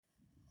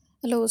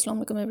Hello,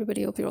 Assalamu alaikum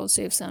everybody. Hope you're all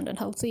safe, sound, and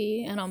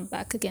healthy. And I'm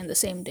back again the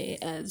same day.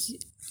 As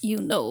you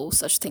know,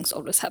 such things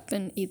always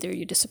happen. Either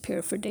you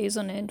disappear for days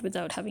on end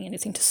without having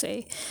anything to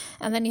say,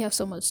 and then you have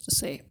so much to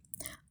say.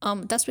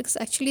 That's because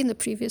actually in the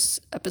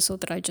previous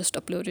episode that I just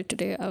uploaded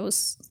today, I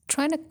was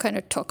trying to kind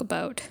of talk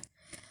about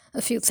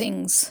a few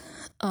things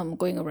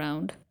going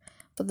around,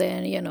 but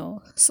then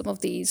some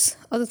of these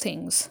other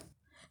things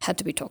had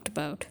to be talked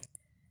about.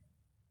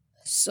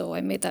 So I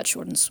made that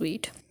short and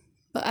sweet.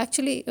 But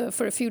actually,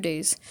 for a few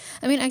days,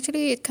 I mean,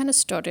 actually, it kind of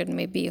started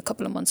maybe a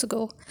couple of months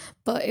ago,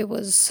 but it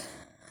was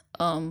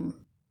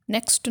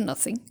next to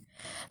nothing.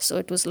 So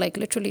it was like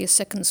literally a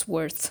second's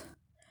worth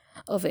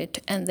of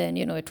it. And then,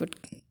 it would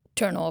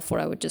turn off,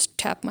 or I would just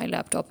tap my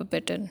laptop a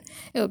bit and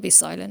it would be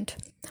silent.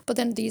 But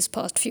then these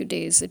past few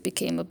days, it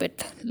became a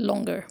bit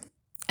longer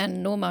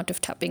and no amount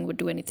of tapping would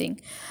do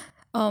anything.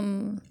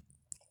 And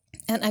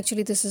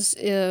actually, this is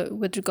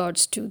with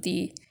regards to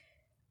the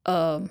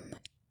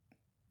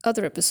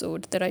other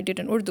episode that I did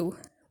in Urdu,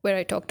 where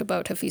I talked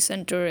about Hafeez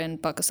Center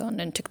and Pakistan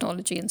and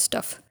technology and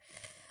stuff.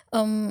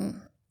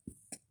 Well,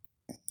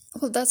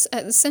 that's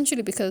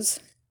essentially because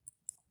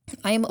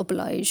I am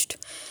obliged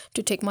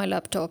to take my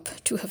laptop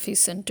to Hafeez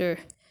Center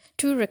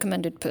to a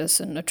recommended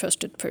person, a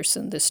trusted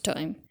person this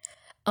time.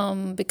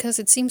 Because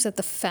it seems that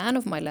the fan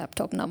of my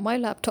laptop, now my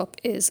laptop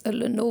is a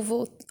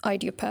Lenovo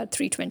IdeaPad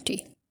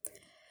 320.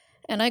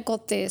 And I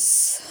got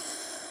this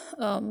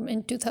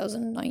in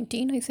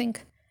 2019, I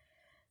think,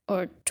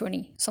 or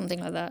 20,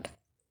 something like that.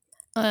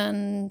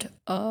 And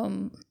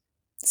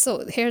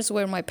so here's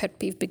where my pet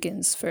peeve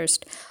begins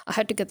first. I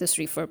had to get this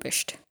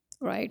refurbished,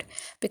 right?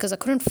 Because I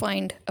couldn't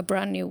find a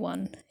brand new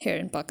one here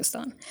in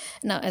Pakistan.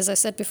 Now, as I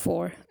said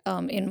before,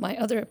 in my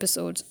other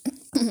episodes,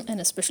 and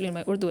especially in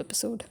my Urdu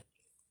episode,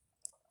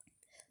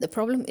 the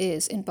problem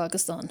is in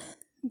Pakistan,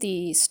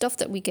 the stuff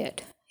that we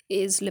get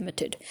is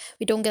limited.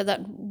 We don't get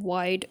that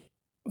wide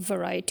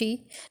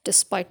variety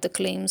despite the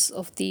claims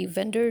of the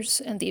vendors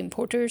and the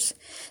importers.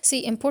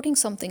 See, importing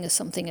something is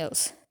something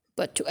else,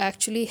 but to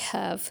actually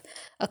have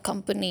a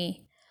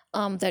company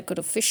that could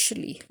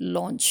officially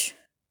launch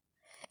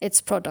its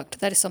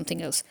product, that is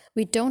something else.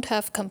 We don't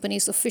have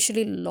companies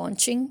officially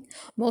launching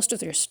most of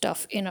their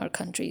stuff in our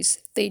countries.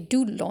 They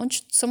do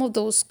launch some of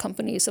those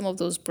companies, some of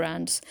those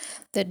brands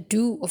that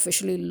do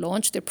officially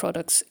launch their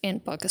products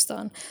in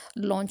Pakistan,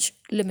 launch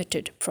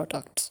limited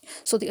products.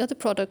 So the other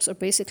products are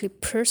basically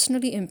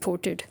personally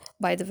imported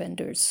by the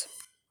vendors.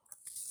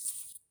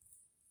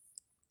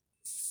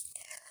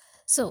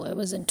 So I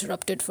was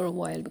interrupted for a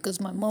while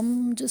because my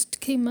mom just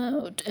came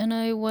out and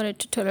I wanted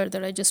to tell her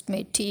that I just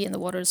made tea and the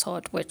water is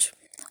hot, which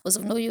was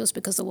of no use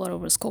because the water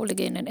was cold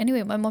again. And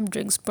anyway, my mom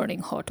drinks burning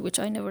hot, which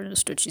I never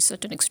understood. She's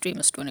such an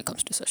extremist when it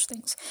comes to such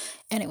things.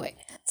 Anyway,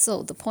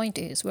 so the point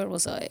is, where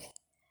was I?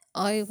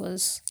 I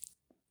was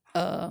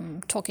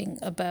talking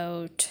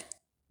about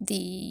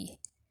the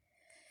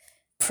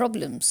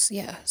problems,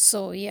 yeah,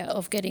 so yeah,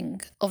 of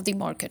the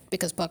market,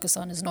 because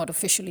Pakistan is not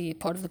officially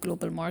part of the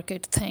global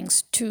market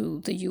thanks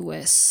to the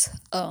US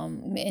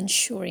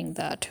ensuring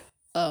that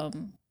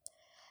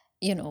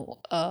you know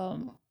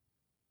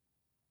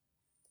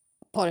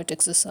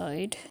politics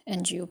aside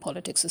and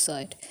geopolitics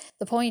aside,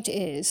 the point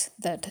is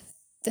that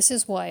this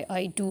is why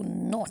I do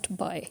not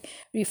buy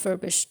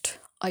refurbished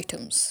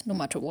items, no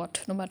matter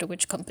what, no matter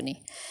which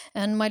company.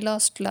 And my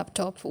last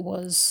laptop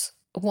was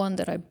one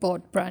that I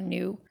bought brand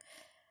new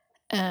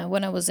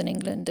when I was in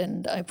England,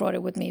 and I brought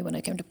it with me when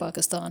I came to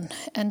Pakistan.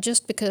 And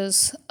just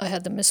because I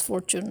had the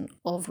misfortune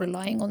of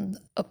relying on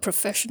a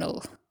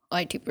professional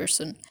IT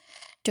person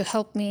to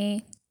help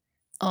me,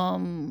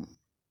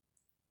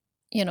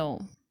 you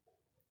know,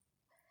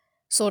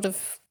 sort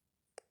of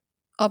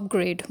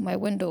upgrade my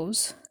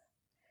Windows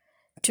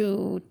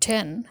to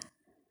 10,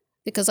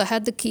 because I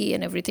had the key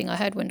and everything. I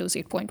had Windows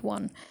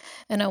 8.1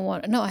 and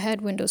I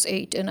had Windows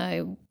 8 and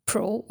I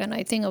Pro, and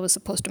I think I was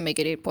supposed to make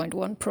it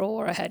 8.1 Pro,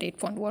 or I had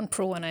 8.1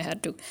 Pro and I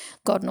had to,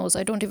 God knows,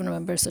 I don't even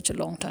remember, such a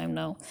long time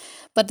now.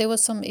 But there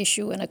was some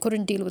issue and I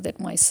couldn't deal with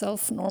it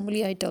myself.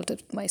 Normally I dealt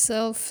it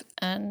myself,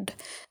 and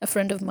a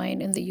friend of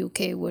mine in the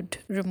UK would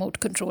remote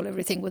control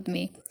everything with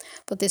me.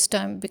 But this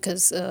time,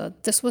 because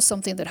this was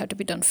something that had to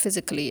be done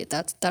physically,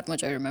 that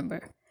much I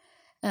remember.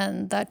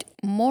 And that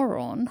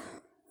moron,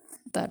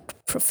 that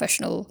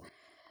professional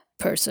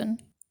person,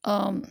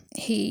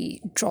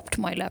 he dropped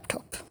my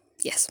laptop.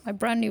 Yes, my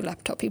brand new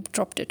laptop. He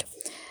dropped it.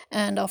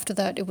 And after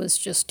that, it was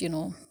just,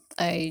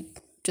 I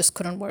just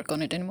couldn't work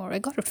on it anymore. I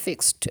got it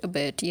fixed a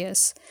bit,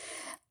 yes,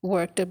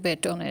 worked a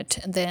bit on it,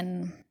 and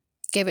then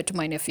gave it to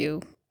my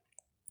nephew.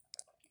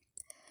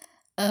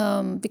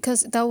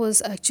 Because that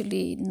was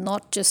actually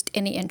not just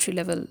any entry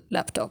level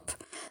laptop.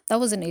 That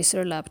was an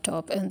Acer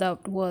laptop, and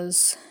that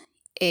was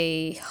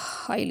a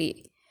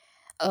highly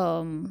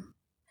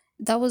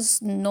that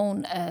was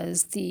known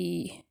as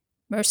the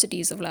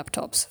Mercedes of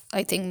laptops.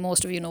 I think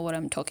most of you know what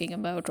I'm talking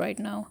about right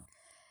now.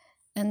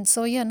 And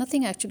so, yeah,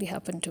 nothing actually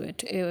happened to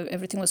it.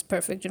 Everything was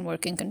perfect in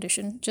working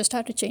condition. Just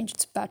had to change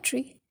its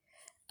battery,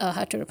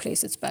 had to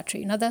replace its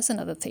battery. Now, that's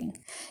another thing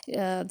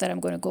that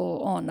I'm going to go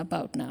on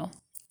about now.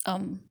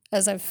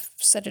 As I've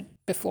said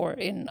it before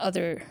in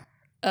other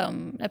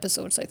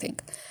episodes, I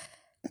think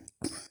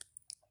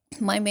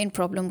my main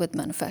problem with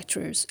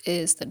manufacturers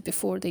is that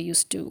before they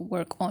used to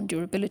work on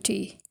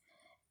durability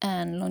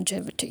and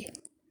longevity,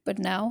 but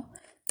now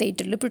they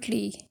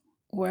deliberately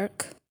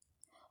work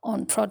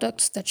on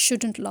products that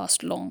shouldn't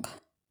last long,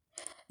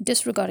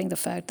 disregarding the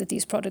fact that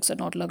these products are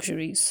not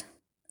luxuries.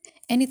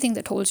 Anything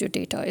that holds your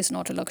data is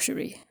not a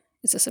luxury.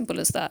 It's as simple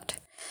as that.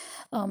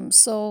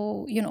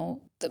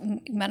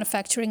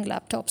 Manufacturing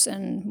laptops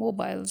and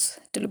mobiles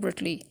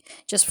deliberately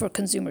just for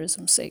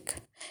consumerism's sake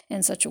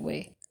in such a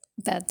way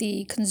that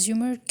the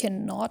consumer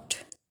cannot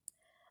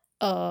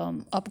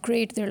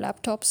upgrade their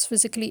laptops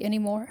physically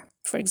anymore.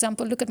 For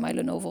example, look at my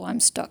Lenovo.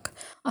 I'm stuck.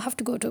 I have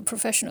to go to a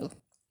professional.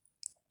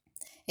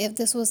 If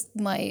this was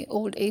my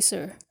old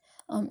Acer,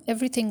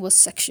 everything was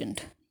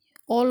sectioned.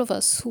 All of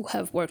us who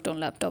have worked on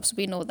laptops,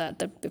 we know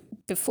that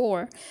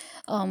before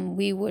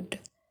we would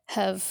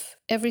have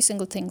every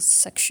single thing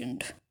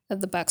sectioned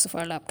at the backs of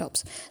our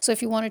laptops. So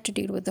if you wanted to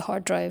deal with the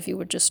hard drive, you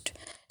would just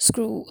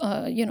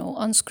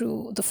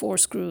unscrew the four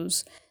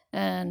screws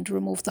and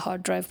remove the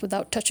hard drive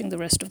without touching the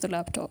rest of the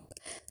laptop.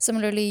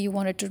 Similarly, you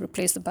wanted to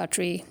replace the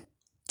battery,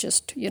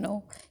 just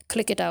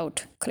click it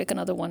out, click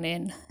another one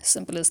in,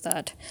 simple as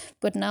that.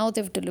 But now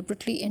they've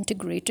deliberately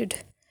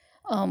integrated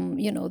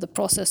the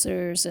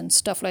processors and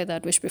stuff like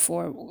that, which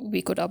before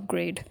we could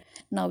upgrade.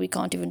 Now we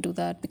can't even do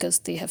that because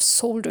they have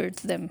soldered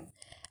them.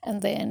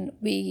 And then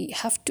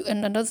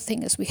and another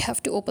thing is we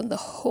have to open the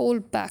whole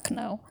back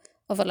now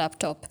of a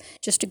laptop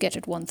just to get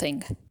at one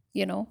thing.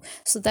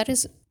 So that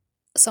is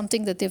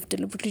something that they've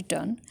deliberately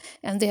done,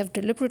 and they have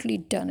deliberately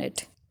done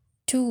it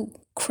to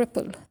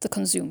cripple the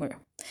consumer,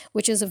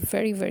 which is a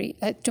very, very,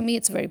 to me,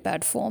 it's very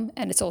bad form,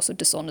 and it's also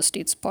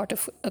dishonesty. It's part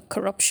of a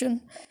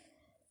corruption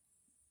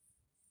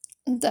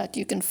that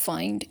you can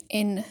find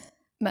in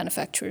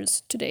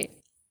manufacturers today,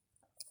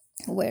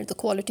 where the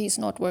quality is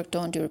not worked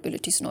on,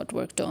 durability is not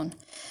worked on,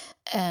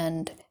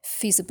 and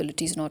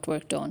feasibility is not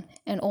worked on,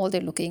 and all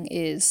they're looking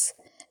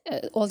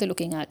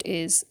at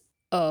is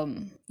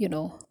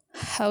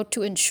how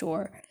to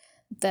ensure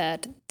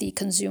that the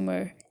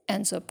consumer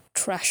ends up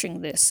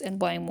trashing this and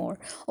buying more.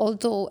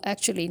 Although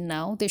actually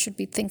now they should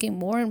be thinking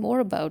more and more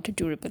about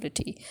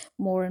durability,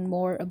 more and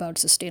more about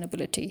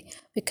sustainability,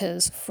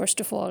 because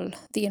first of all,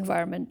 the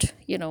environment,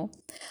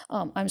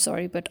 I'm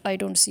sorry, but I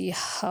don't see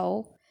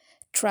how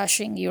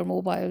trashing your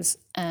mobiles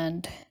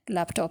and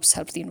laptops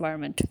help the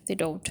environment. They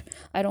don't.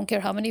 I don't care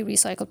how many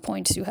recycle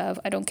points you have.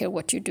 I don't care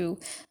what you do.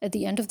 At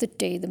the end of the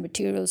day, the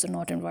materials are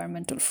not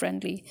environmental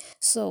friendly,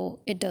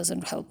 so it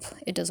doesn't help.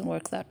 It doesn't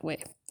work that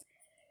way.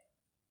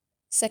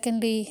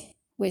 Secondly,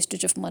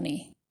 wastage of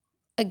money.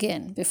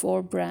 Again,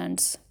 before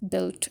brands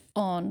built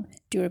on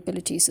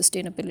durability,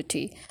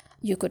 sustainability,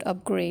 you could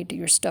upgrade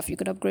your stuff. You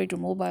could upgrade your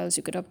mobiles,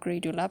 you could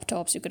upgrade your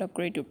laptops, you could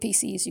upgrade your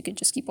PCs. You could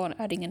just keep on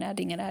adding and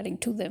adding and adding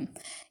to them,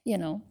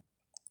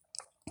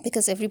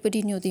 because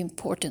everybody knew the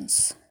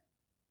importance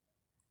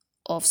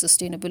of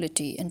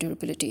sustainability and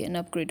durability and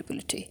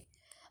upgradability.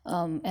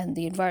 And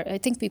the environment, I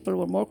think people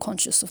were more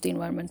conscious of the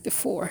environment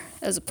before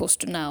as opposed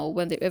to now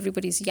when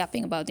everybody's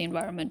yapping about the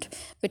environment.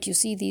 But you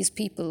see these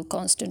people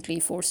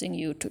constantly forcing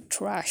you to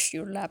trash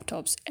your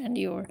laptops and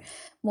your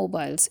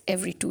mobiles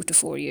every 2 to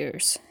 4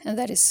 years. And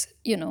that is,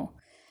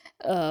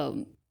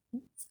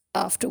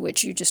 after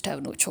which you just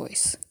have no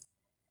choice.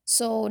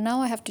 So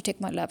now I have to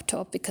take my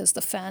laptop because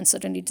the fan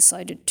suddenly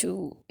decided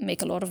to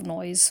make a lot of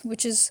noise,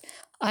 which is,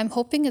 I'm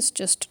hoping it's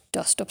just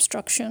dust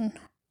obstruction.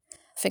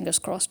 Fingers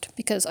crossed,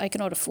 because I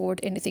cannot afford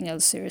anything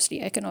else,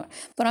 seriously. I cannot.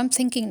 But I'm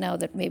thinking now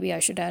that maybe I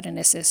should add an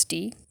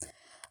SSD.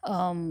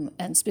 And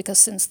it's because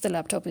since the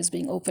laptop is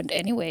being opened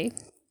anyway,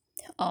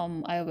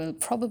 I will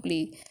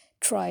probably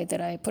try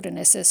that I put an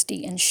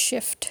SSD and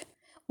shift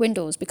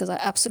Windows, because I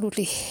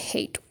absolutely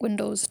hate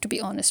Windows, to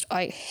be honest.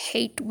 I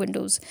hate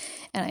Windows,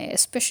 and I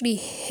especially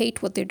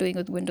hate what they're doing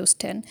with Windows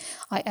 10.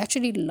 I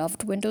actually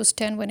loved Windows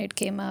 10 when it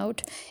came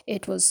out.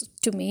 It was,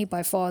 to me,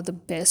 by far the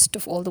best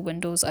of all the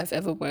Windows I've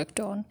ever worked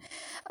on.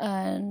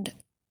 And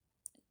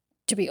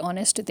to be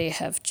honest, they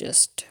have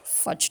just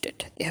fudged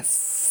it. They have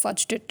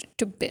fudged it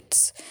to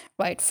bits,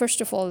 right?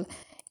 First of all,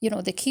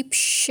 they keep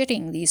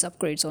shitting these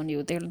upgrades on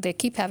you. They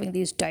keep having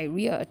these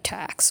diarrhea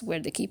attacks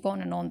where they keep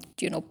on and on,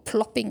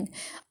 plopping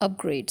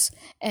upgrades,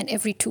 and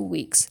every 2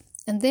 weeks.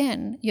 And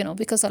then,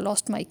 because I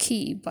lost my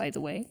key, by the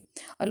way,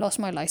 I lost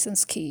my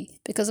license key.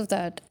 Because of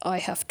that, I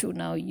have to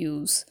now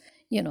use,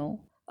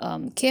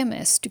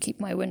 KMS to keep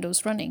my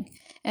Windows running.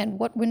 And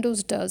what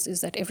Windows does is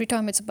that every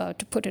time it's about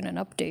to put in an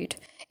update,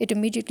 it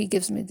immediately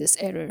gives me this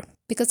error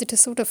because it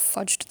has sort of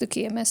fudged the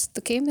KMS.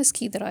 The KMS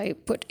key that I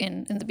put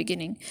in the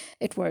beginning,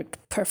 it worked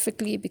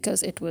perfectly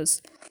because it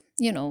was,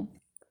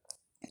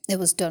 it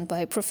was done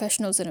by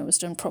professionals and it was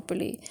done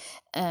properly.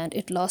 And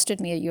it lasted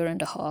me a year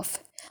and a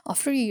half.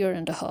 After a year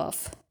and a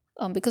half,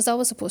 because that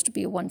was supposed to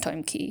be a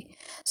one-time key.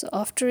 So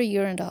after a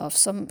year and a half,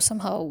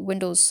 somehow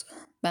Windows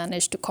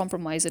managed to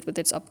compromise it with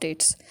its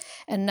updates.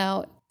 And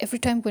now every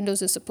time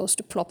Windows is supposed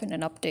to plop in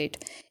an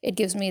update, it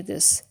gives me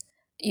this,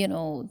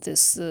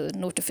 this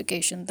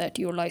notification that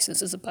your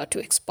license is about to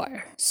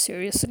expire.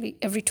 Seriously,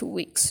 every 2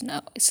 weeks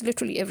now. It's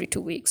literally every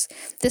 2 weeks.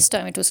 This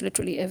time it was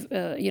literally,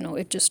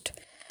 it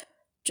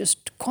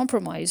just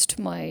compromised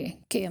my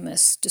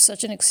KMS to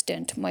such an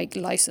extent, my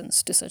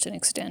license to such an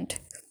extent,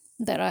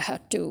 that I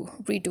had to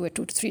redo it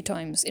 2 to 3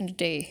 times in a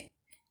day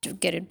to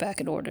get it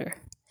back in order.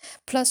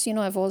 Plus,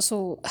 I've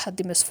also had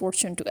the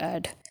misfortune to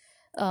add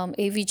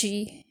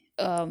AVG,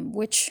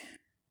 which,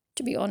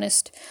 to be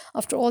honest,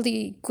 after all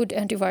the good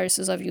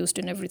antiviruses I've used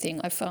and everything,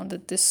 I found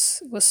that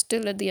this was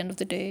still, at the end of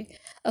the day,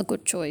 a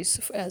good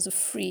choice as a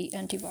free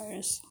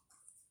antivirus.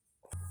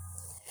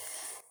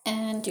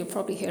 And you'll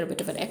probably hear a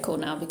bit of an echo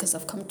now because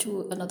I've come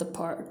to another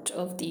part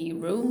of the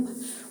room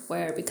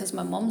where, because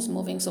my mom's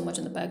moving so much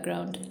in the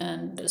background,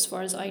 and as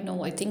far as I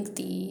know, I think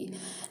the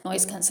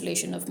noise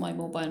cancellation of my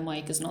mobile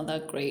mic is not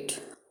that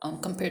great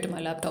compared to my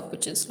laptop,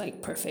 which is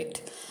like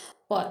perfect.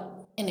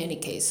 But in any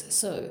case,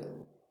 so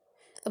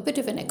a bit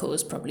of an echo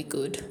is probably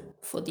good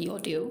for the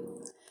audio.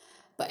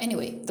 But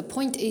anyway, the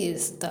point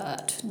is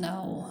that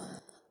now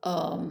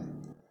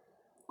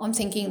I'm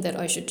thinking that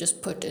I should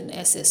just put an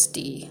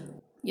SSD,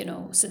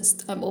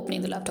 since I'm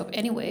opening the laptop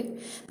anyway,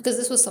 because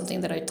this was something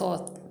that I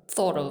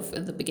thought of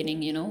in the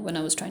beginning, when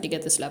I was trying to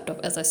get this laptop.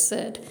 As I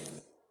said,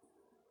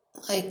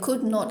 I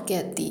could not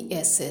get the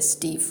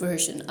SSD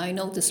version. I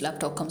know this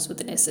laptop comes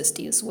with an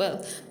SSD as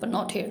well, but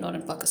not here, not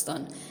in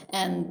Pakistan.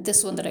 And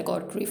this one that I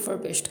got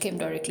refurbished came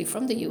directly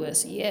from the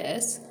US,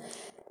 yes.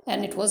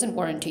 And it was in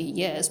warranty,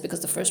 yes,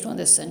 because the first one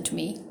they sent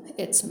me,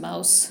 its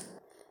mouse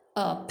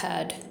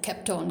pad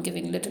kept on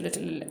giving little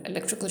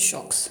electrical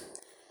shocks.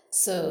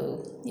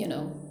 So,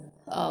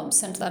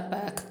 sent that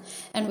back,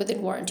 and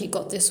within warranty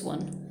got this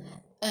one.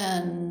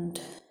 And,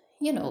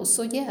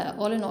 so yeah,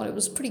 all in all, it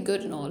was pretty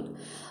good and all.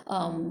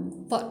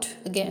 But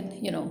again,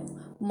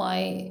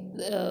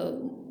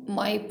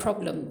 my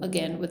problem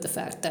again with the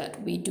fact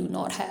that we do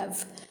not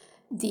have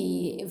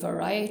the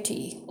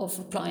variety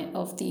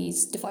of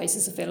these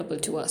devices available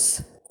to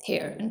us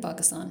here in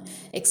Pakistan,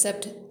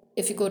 except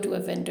if you go to a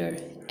vendor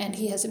and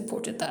he has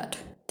imported that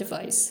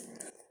device.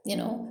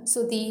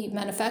 So the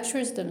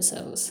manufacturers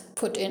themselves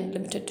put in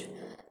limited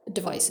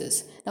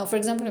devices. Now, for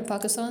example, in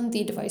Pakistan,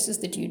 the devices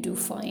that you do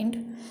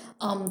find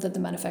that the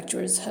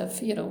manufacturers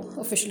have,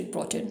 officially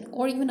brought in,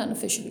 or even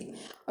unofficially,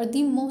 are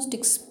the most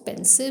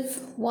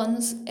expensive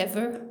ones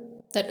ever.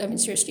 That, I mean,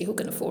 seriously, who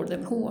can afford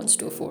them? Who wants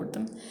to afford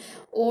them?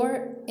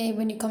 Or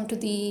when you come to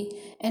the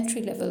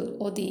entry level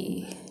or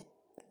the...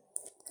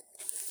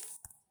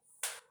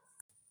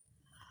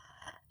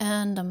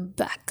 And I'm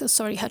back.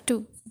 Sorry, had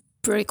to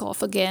break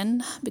off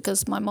again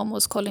because my mom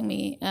was calling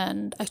me,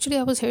 and actually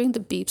I was hearing the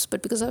beeps,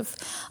 but because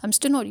I'm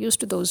still not used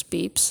to those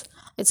beeps.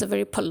 It's a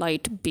very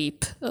polite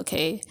beep,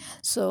 okay?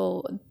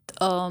 So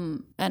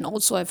and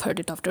also I've heard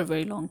it after a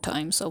very long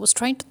time. So I was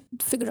trying to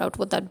figure out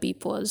what that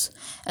beep was,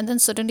 and then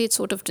suddenly it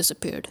sort of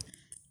disappeared.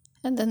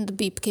 And then the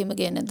beep came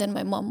again, and then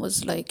my mom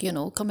was like,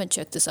 come and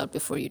check this out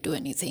before you do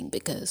anything,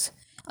 because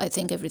I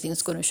think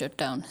everything's going to shut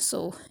down.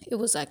 So it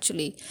was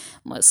actually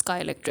my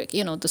Sky Electric,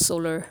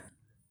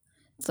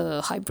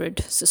 the hybrid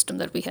system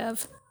that we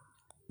have.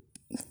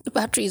 The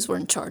batteries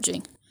weren't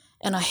charging.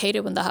 And I hate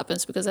it when that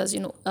happens because, as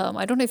you know,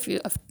 I don't know if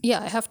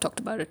yeah, I have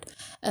talked about it.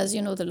 As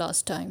you know, the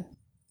last time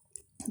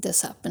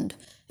this happened,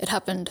 it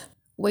happened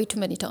way too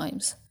many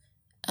times.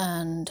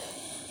 And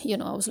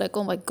I was like,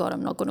 oh my God,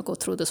 I'm not going to go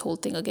through this whole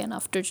thing again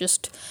after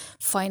just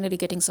finally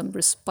getting some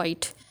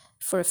respite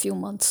for a few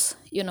months,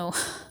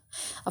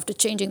 after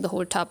changing the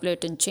whole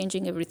tablet and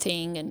changing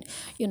everything. And,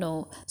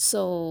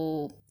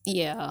 so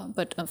yeah,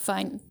 but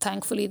fine.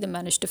 Thankfully, they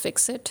managed to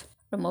fix it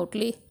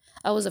remotely.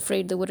 I was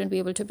afraid they wouldn't be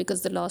able to,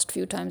 because the last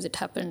few times it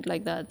happened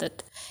like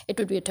that it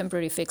would be a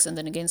temporary fix and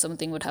then again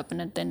something would happen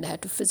and then they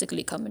had to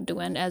physically come and do.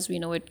 And as we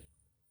know,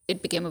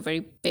 it became a very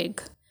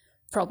big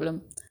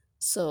problem.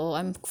 So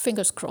I'm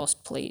fingers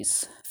crossed,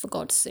 please, for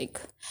God's sake.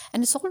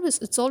 And it's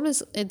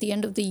always at the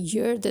end of the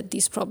year that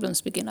these problems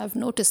begin. I've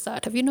noticed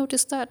that. Have you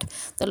noticed that?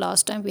 The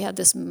last time we had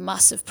this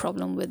massive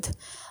problem with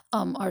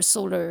our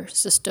solar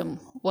system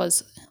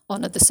was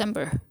on a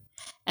December,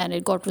 and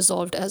it got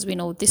resolved, as we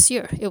know, this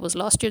year. It was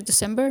last year,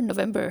 December,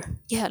 November.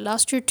 Yeah,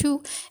 last year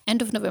too.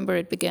 End of November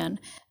it began.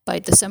 By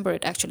December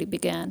it actually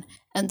began,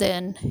 and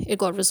then it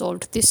got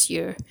resolved this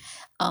year.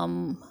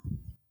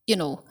 You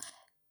know,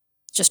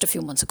 just a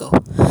few months ago.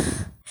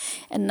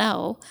 And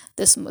now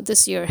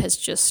this year has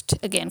just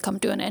again come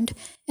to an end.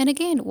 And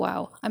again,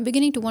 wow, I'm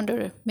beginning to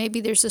wonder,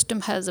 maybe their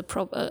system has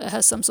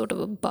has some sort of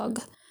a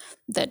bug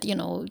that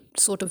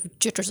sort of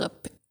jitters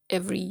up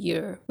every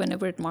year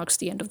whenever it marks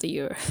the end of the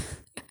year.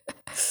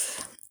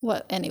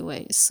 Well,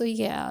 anyway, so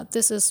yeah,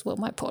 this is what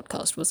my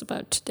podcast was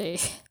about today.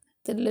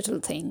 The little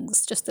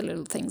things, just the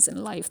little things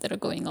in life that are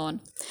going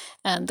on,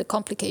 and the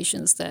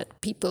complications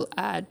that people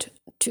add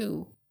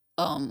to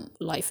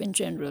life in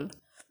general.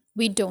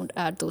 We don't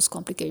add those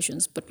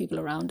complications, but people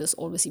around us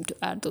always seem to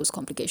add those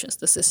complications.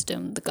 The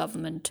system, the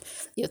government,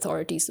 the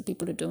authorities, the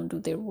people who don't do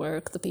their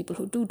work, the people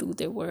who do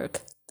their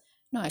work.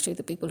 No, actually,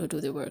 the people who do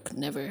their work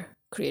never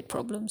create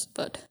problems,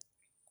 but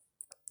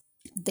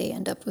they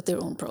end up with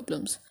their own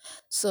problems.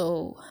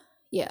 So,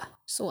 yeah,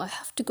 so I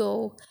have to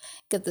go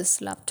get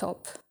this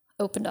laptop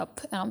opened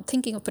up. And I'm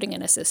thinking of putting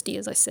an SSD,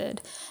 as I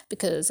said,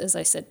 because as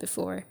I said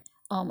before,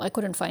 I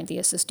couldn't find the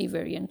SSD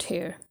variant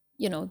here.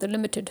 You know, the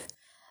limited,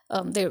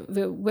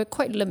 we're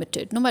quite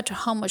limited. No matter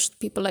how much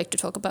people like to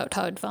talk about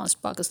how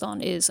advanced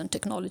Pakistan is in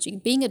technology,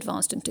 being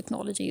advanced in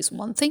technology is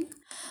one thing,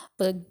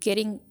 but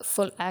getting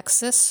full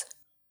access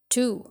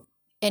to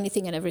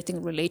anything and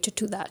everything related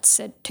to that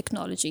said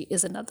technology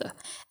is another.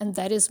 And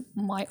that is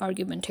my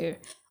argument here.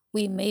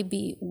 We may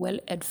be well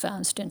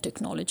advanced in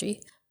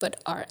technology,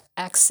 but our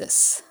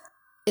access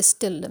is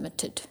still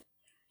limited.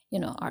 You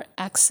know, our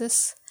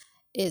access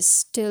is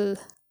still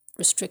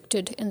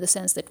restricted in the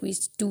sense that we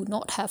do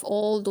not have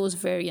all those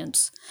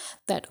variants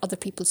that other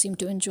people seem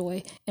to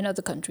enjoy in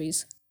other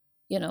countries,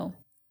 you know.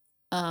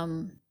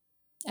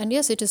 And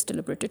yes, it is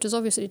deliberate. It is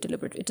obviously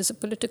deliberate. It is a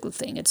political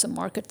thing. It's a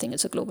market thing.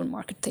 It's a global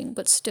market thing.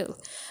 But still,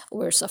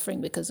 we're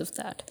suffering because of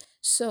that.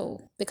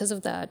 So, because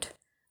of that,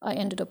 I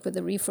ended up with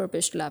a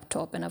refurbished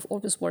laptop. And I've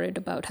always worried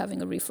about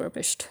having a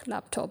refurbished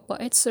laptop.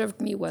 But it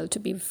served me well, to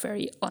be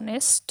very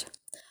honest.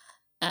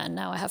 And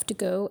now I have to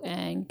go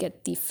and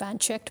get the fan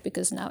checked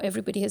because now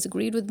everybody has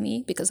agreed with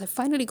me because I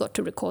finally got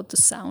to record the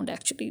sound,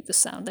 actually, the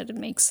sound that it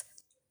makes.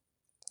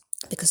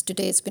 Because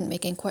today it's been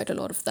making quite a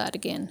lot of that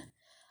again.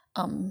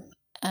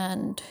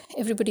 And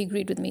everybody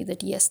agreed with me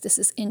that yes, this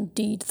is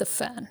indeed the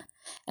fan.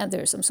 And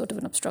there's some sort of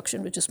an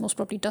obstruction, which is most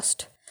probably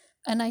dust.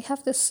 And I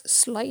have this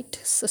slight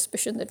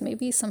suspicion that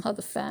maybe somehow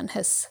the fan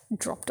has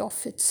dropped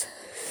off.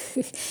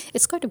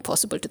 It's quite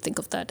impossible to think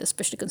of that,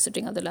 especially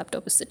considering how the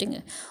laptop is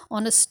sitting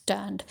on a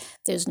stand.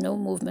 There's no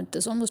movement.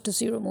 There's almost a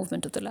zero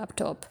movement of the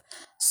laptop.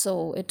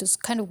 So it is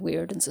kind of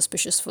weird and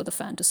suspicious for the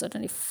fan to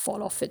suddenly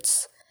fall off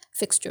its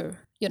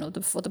fixture, you know,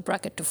 for the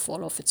bracket to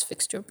fall off its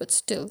fixture. But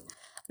still,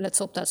 let's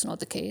hope that's not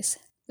the case.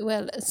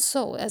 Well,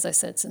 so as I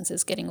said, since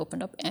it's getting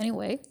opened up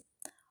anyway,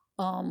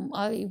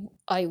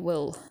 I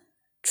will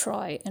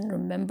try and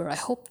remember. I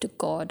hope to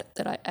God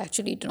that I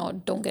actually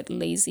don't get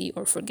lazy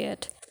or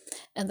forget,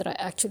 and that I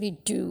actually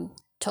do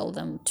tell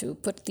them to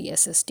put the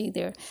SSD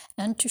there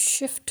and to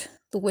shift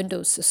the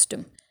Windows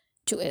system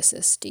to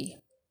SSD.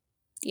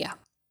 Yeah,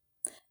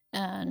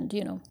 and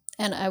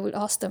and I will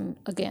ask them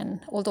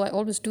again, although I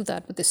always do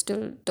that, but they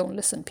still don't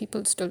listen.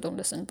 People still don't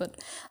listen, but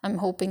I'm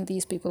hoping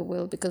these people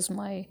will, because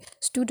my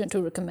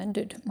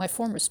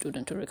former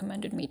student who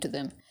recommended me to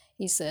them,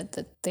 he said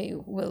that they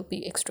will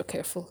be extra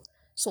careful.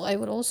 So I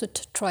will also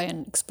try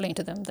and explain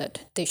to them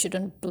that they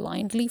shouldn't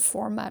blindly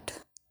format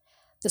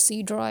the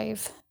C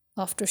drive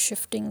after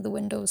shifting the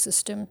Windows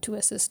system to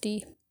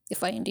SSD,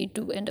 if I indeed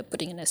do end up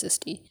putting an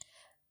SSD,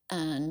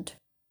 and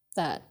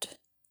that,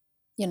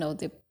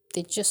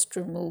 they just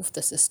remove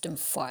the system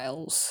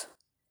files,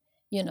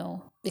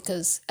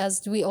 because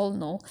as we all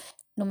know,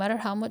 no matter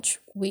how much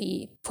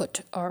we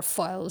put our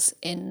files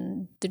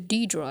in the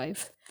D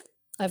drive,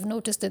 I've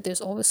noticed that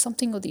there's always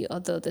something or the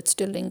other that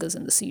still lingers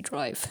in the C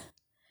drive,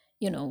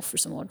 for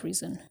some odd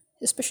reason.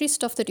 Especially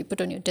stuff that you put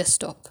on your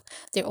desktop,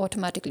 they're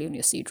automatically on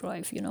your C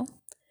drive,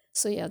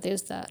 So yeah,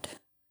 there's that.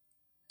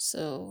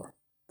 So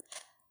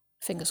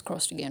fingers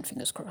crossed again,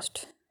 fingers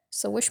crossed.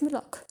 So wish me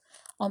luck.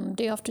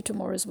 Day after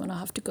tomorrow is when I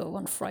have to go,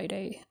 on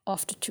Friday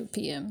after 2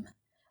 p.m.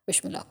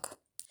 Wish me luck.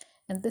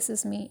 And this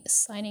is me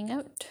signing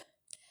out.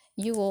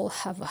 You all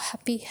have a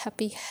happy,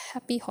 happy,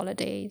 happy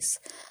holidays.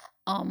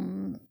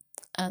 And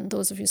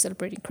those of you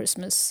celebrating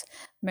Christmas,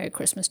 Merry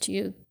Christmas to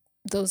you.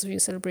 Those of you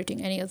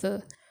celebrating any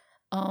other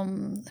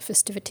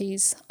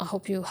festivities, I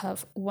hope you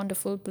have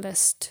wonderful,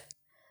 blessed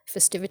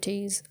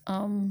festivities.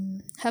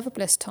 Have a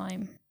blessed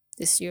time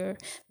this year.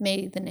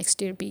 May the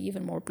next year be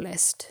even more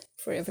blessed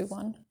for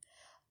everyone.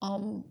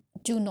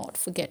 Do not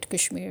forget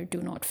Kashmir.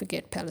 Do not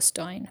forget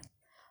Palestine.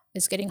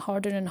 It's getting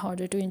harder and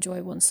harder to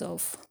enjoy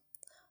oneself.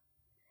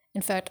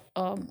 In fact,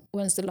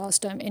 when's the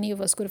last time any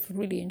of us could have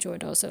really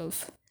enjoyed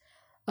ourselves,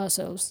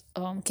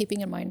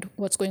 keeping in mind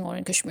what's going on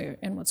in Kashmir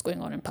and what's going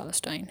on in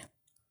Palestine?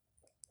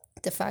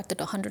 The fact that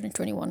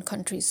 121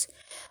 countries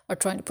are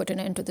trying to put an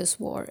end to this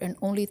war, and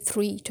only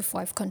 3 to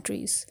 5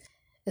 countries,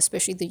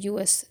 especially the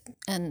US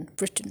and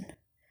Britain,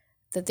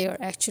 that they are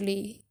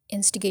actually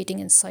instigating,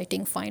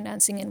 inciting,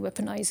 financing, and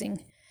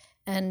weaponizing,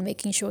 and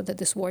making sure that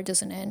this war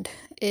doesn't end.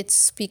 It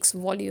speaks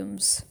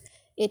volumes.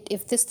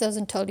 If this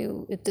doesn't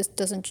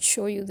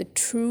show you the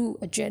true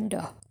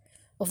agenda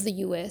of the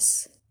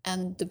US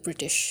and the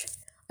British,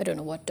 I don't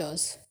know what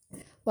does.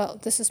 Well,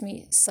 this is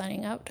me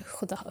signing out.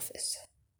 Khuda Hafeez.